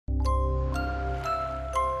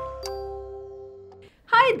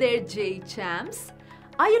Hi there, JEE champs.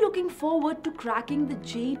 Are you looking forward to cracking the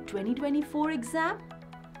JEE 2024 exam?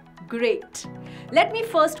 Great. Let me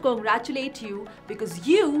first congratulate you because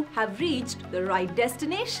you have reached the right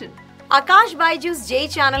destination. Akash Byju's JEE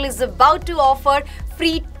channel is about to offer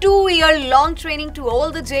free 2-year long training to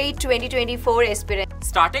all the JEE 2024 aspirants.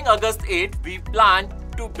 Starting August 8, we plan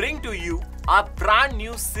to bring to you our brand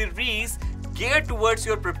new series geared towards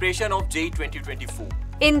your preparation of JEE 2024.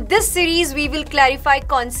 In this series, we will clarify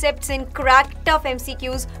concepts and crack tough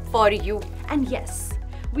MCQs for you. And yes,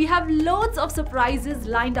 we have loads of surprises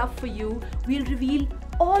lined up for you. We'll reveal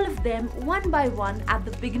all of them one by one at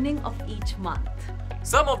the beginning of each month.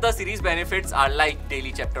 Some of the series benefits are like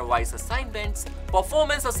daily chapter-wise assignments,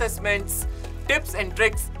 performance assessments, tips and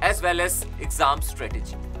tricks, as well as exam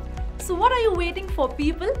strategy. So what are you waiting for,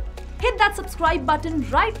 people? Hit that subscribe button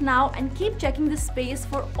right now and keep checking this space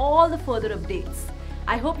for all the further updates.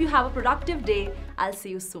 I hope you have a productive day. I'll see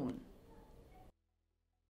you soon.